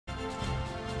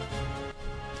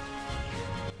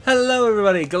Hello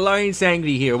everybody, Galarian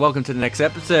Sanguine here. Welcome to the next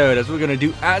episode as we're going to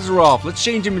do Astaroth. Let's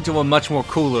change him into a much more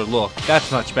cooler look.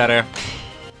 That's much better.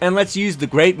 And let's use the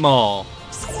Great Maul.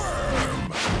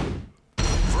 Squirm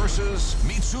versus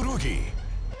Mitsurugi.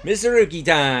 Mitsurugi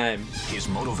time. His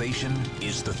motivation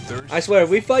is the third. I swear, if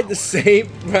we fight the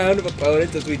same round of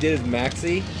opponents as we did as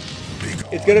Maxi,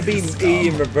 it's going to be E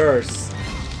in reverse.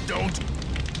 Don't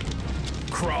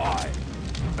cry.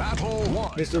 Battle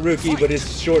 1. Mitsurugi with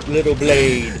his short little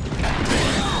blade.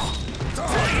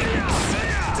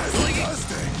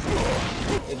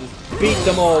 It just beat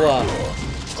them all up.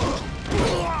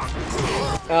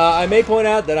 I may point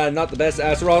out that I'm not the best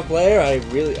Astaroth player. I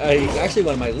actually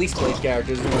one of my least played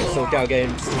characters in one of the SoCal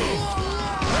games.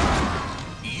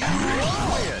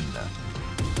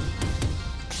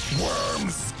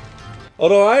 Worms.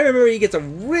 Although I remember he gets a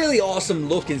really awesome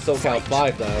look in SoCal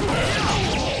 5 though.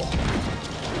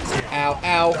 Ow,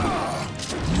 ow.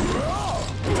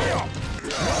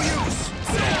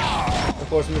 Of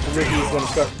course, Mr. Ricky is going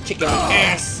to start kicking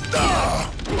ass.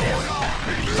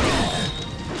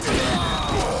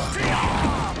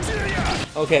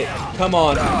 Okay, come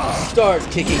on. Start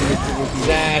kicking Mr. Ricky's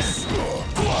ass.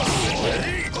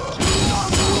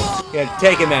 Yeah,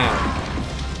 take him out.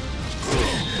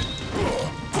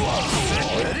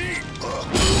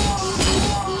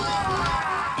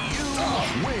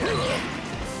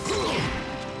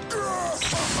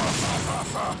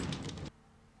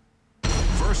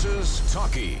 Versus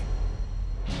Taki.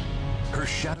 Her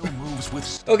shadow moves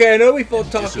with. Okay, I know we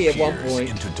fought Taki at one point.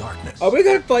 Into darkness. Are we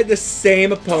gonna fight the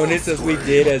same opponents as we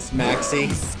did as Maxi?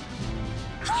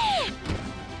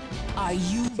 Are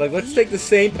you Like, let's take the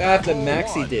same path that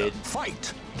Maxi did.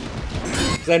 Fight.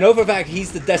 Because I know for a fact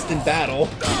he's the destined battle.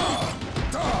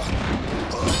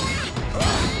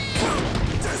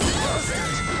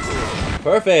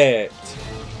 Perfect.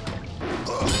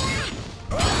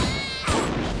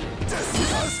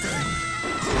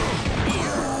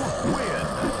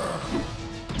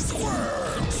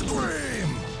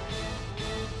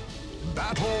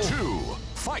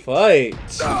 Fight!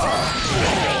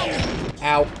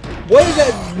 Ow. What is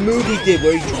that move he did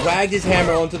where he dragged his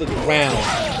hammer onto the ground?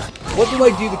 What do I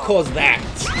do to cause that?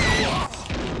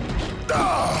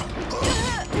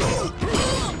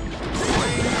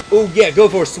 Oh yeah, go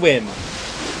for a swim.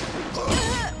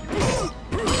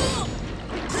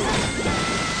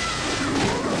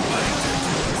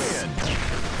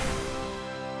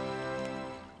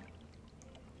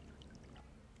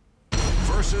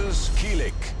 Versus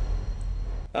Kilik.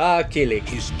 Ah, Kilik.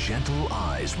 His gentle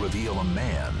eyes reveal a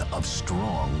man of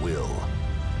strong will.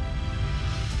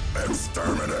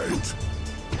 Exterminate!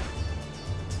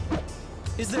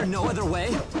 Is there no other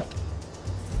way?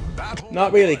 Battle.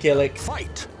 Not really, Kilik.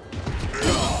 Fight!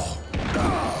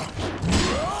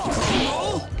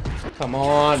 Come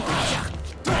on.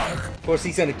 Of course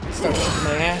he's gonna start kicking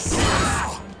my ass.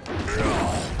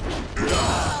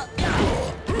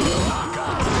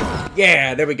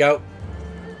 Yeah, there we go.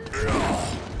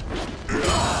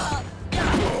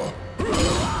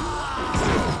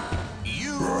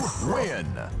 Win.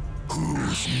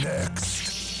 Who's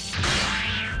next?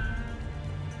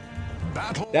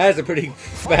 Battle. That is a pretty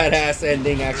badass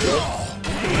ending, actually.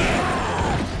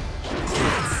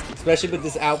 Especially with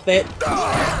this outfit.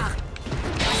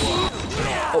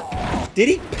 Oh, did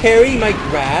he parry my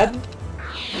grab?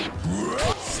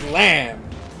 Slam.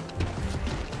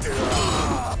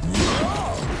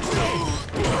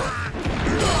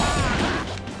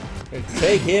 Let's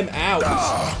take him out.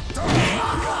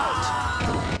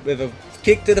 With a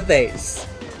kick to the face.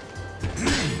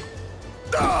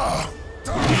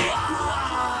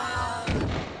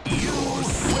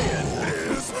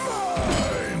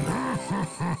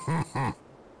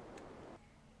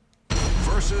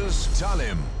 Versus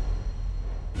Talim.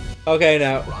 Okay,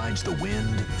 now. Rides the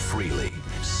wind freely,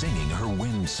 singing her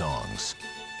wind songs.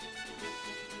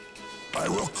 I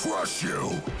will crush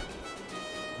you.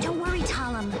 Don't worry,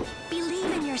 Talim.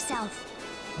 Believe in yourself.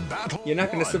 Battle. You're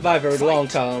not going to survive very long,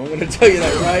 Tom. I'm going to tell you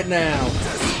that right now.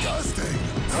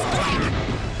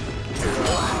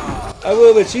 I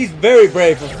will, but she's very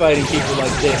brave for fighting people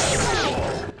like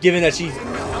this. Given that she's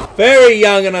very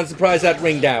young and I'm surprised that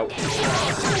ringed out.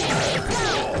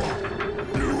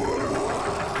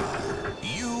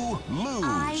 You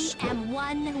lose. I am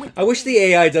one with. I wish the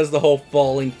AI does the whole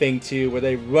falling thing too, where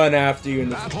they run after you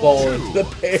and just fall into the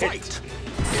pit.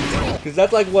 Because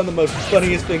that's like one of the most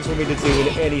funniest things for me to do in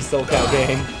any SoCal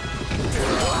game.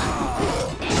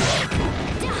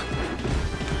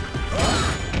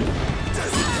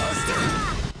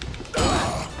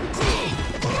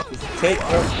 Take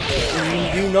her.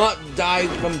 Do not die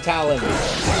from Talon.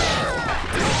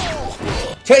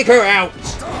 Take her out!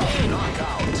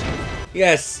 Knockout.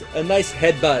 Yes, a nice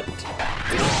headbutt.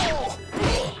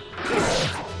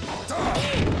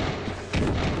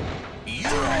 You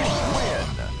win.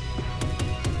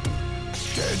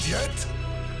 Dead yet?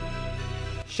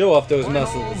 Show off those Final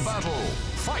muscles. battle.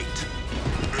 Fight.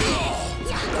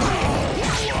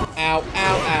 Ow,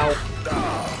 ow, ow.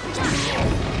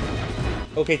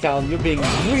 Okay, Talon, you're being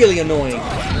really annoying.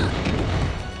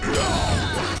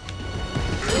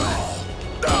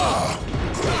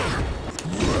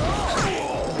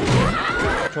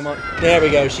 Come on. There we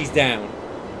go, she's down.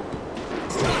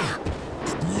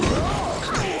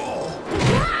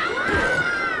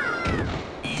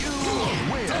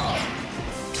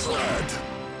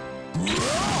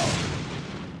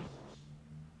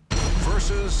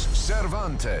 Versus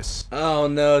Cervantes. Oh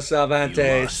no, He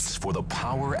Cervantes. lusts for the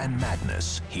power and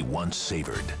madness he once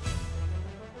savored.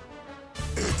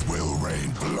 It will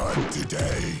rain blood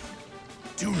today.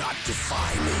 Do not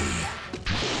defy me.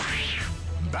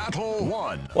 Battle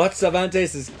 1. Watch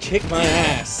Cervantes is kick my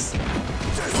ass.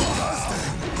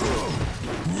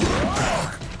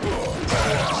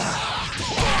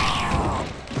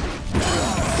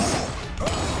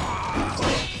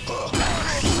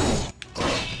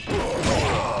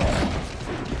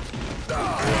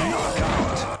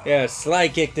 Yeah, slide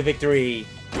kick to victory.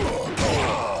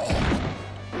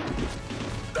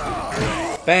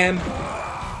 Bam.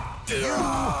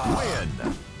 Win.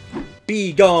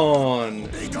 Be gone.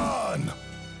 Be gone.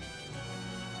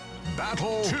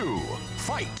 Battle 2.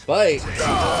 Fight. Fight.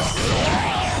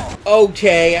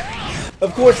 Okay.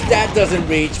 Of course that doesn't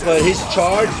reach, but his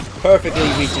charge perfectly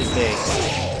reaches me.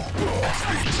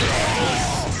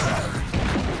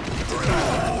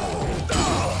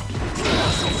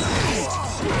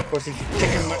 Of course he's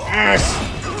kicking my ass.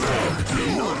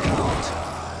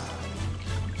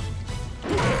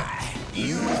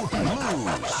 You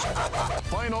lose.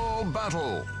 Final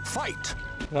battle. Fight.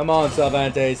 Come on,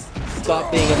 Cervantes.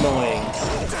 Stop being annoying.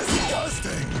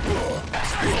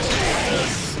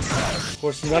 Of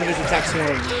course, none of his attacks are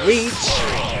going to reach.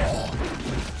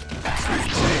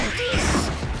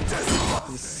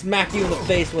 Just smack you in the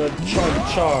face with a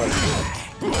charge.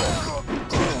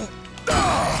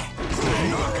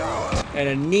 And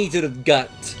a knee to the gut.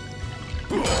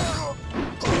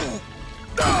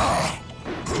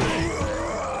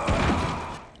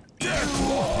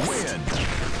 Win.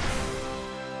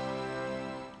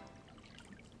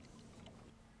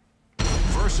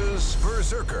 Versus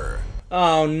Berserker.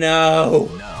 Oh no!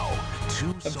 Now,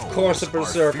 two Of souls course a are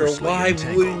Berserker. fiercely Why would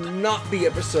entangled. he not be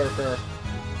a Berserker?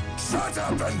 Shut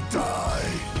up and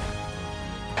die.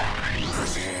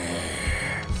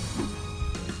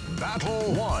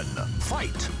 Battle 1.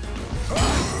 Fight.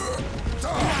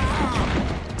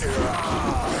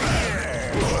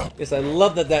 Yes, I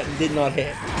love that that did not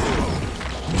hit.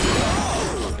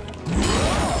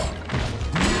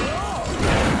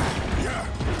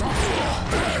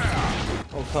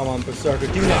 Oh, come on, Berserker.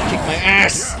 Do not kick my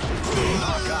ass!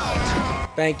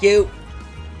 Thank you.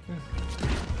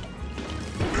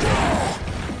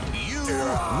 You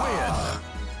win.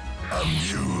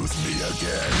 Amuse me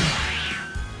again.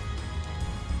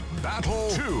 Battle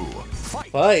 2.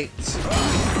 Fight. Fight.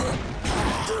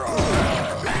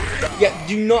 Yeah,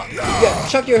 do not... Yeah,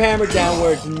 chuck your hammer down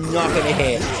where it's not gonna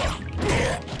hit.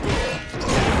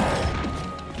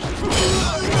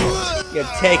 Yeah,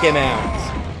 take him out.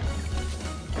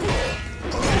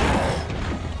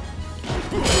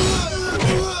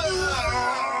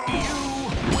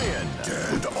 Win.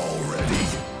 Dead already.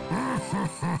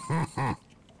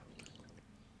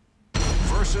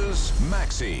 Versus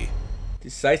Maxi.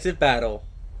 Decisive battle.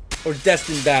 Or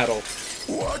destined battle.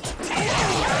 What?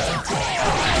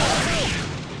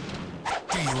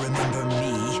 Do you remember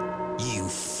me, you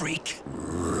freak?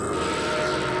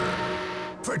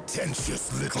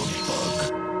 Pretentious little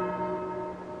bug.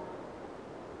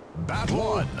 Battle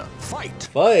 1. Fight.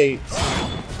 Fight.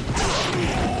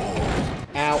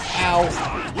 Ow,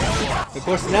 ow. Of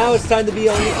course, now it's time to be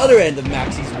on the other end of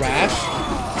Maxi's wrath.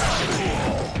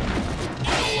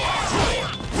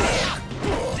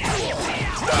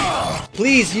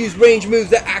 Please use range moves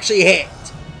that actually hit.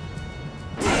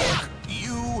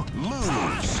 You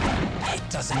lose. It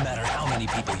doesn't matter how many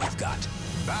people you've got.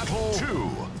 Battle 2.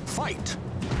 Fight.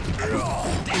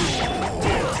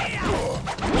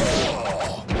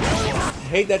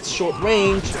 Hate that's short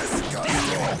range.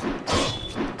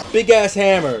 Big ass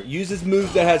hammer. Uses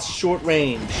moves that has short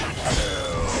range.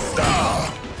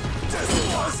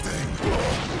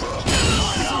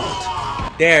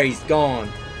 There, he's gone.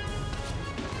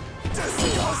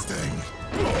 Disgusting.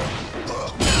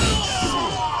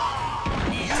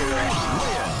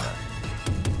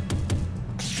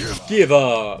 Give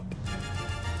up.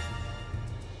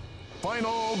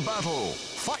 Final battle.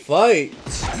 Fight. Fight.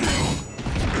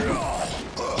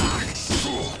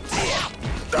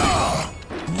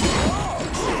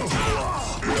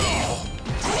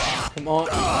 Come on.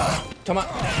 Come on.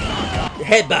 Your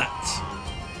headbutt.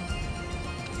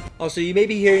 Also, you may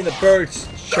be hearing the birds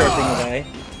chirping away.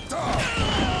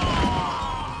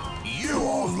 You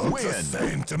all look the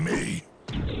same to me.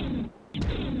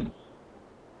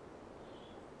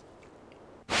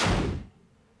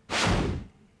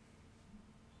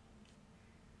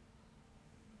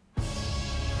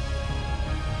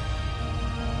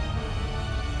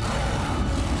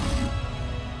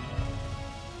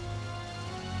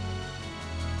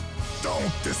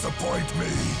 Don't disappoint me.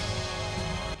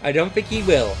 I don't think he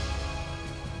will.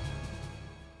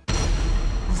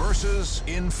 Versus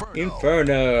Inferno.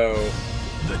 Inferno.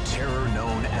 The terror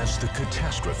known as the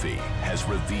Catastrophe has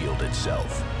revealed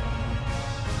itself.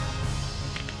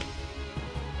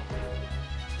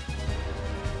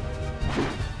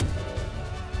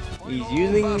 He's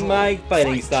using my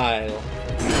fighting style.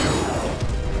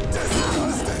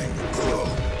 Disgusting.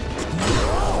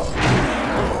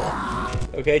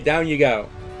 Okay, down you go.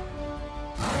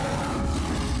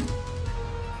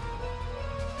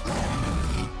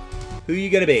 Who you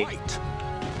gonna be? Fight.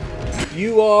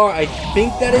 You are, I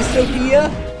think that is Sophia?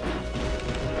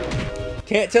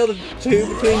 Can't tell the two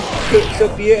between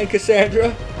Sophia and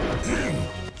Cassandra.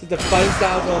 So the fighting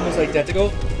styles are almost identical.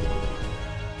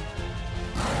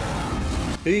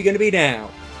 Who are you gonna be now?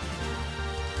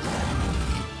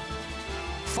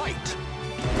 Fight.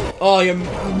 Oh, you're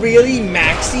really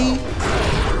Maxi?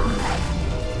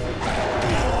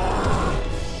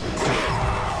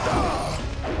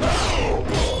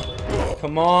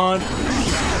 Come on.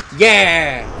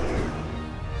 Yeah!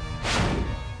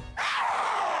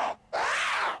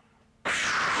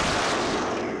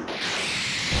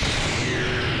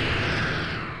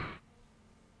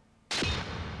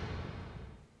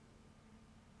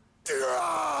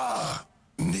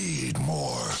 Need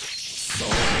more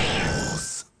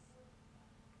souls.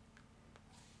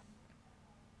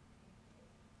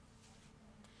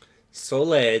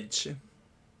 Soul Edge.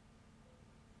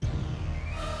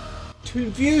 To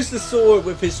infuse the sword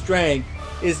with his strength,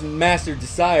 his master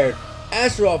desired,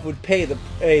 Astaroth would pay the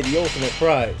ultimate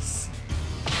price.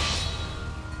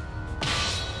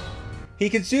 He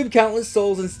consumed countless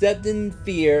souls and stepped in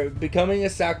fear, becoming a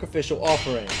sacrificial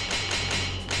offering.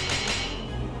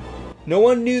 No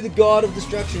one knew the god of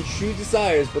destruction's true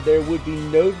desires, but there would be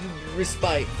no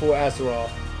respite for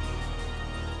Astaroth.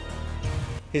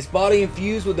 His body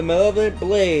infused with the malevolent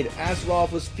blade,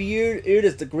 Astaroth was feared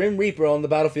as the Grim Reaper on the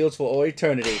battlefields for all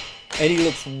eternity. And he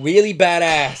looks really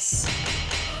badass.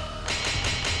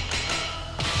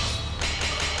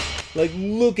 Like,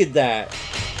 look at that.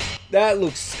 That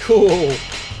looks cool.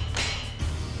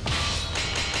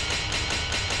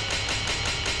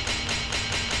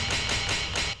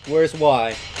 Where's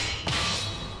Y?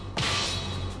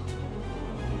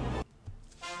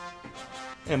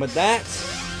 And with that,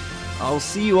 I'll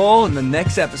see you all in the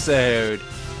next episode.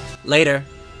 Later.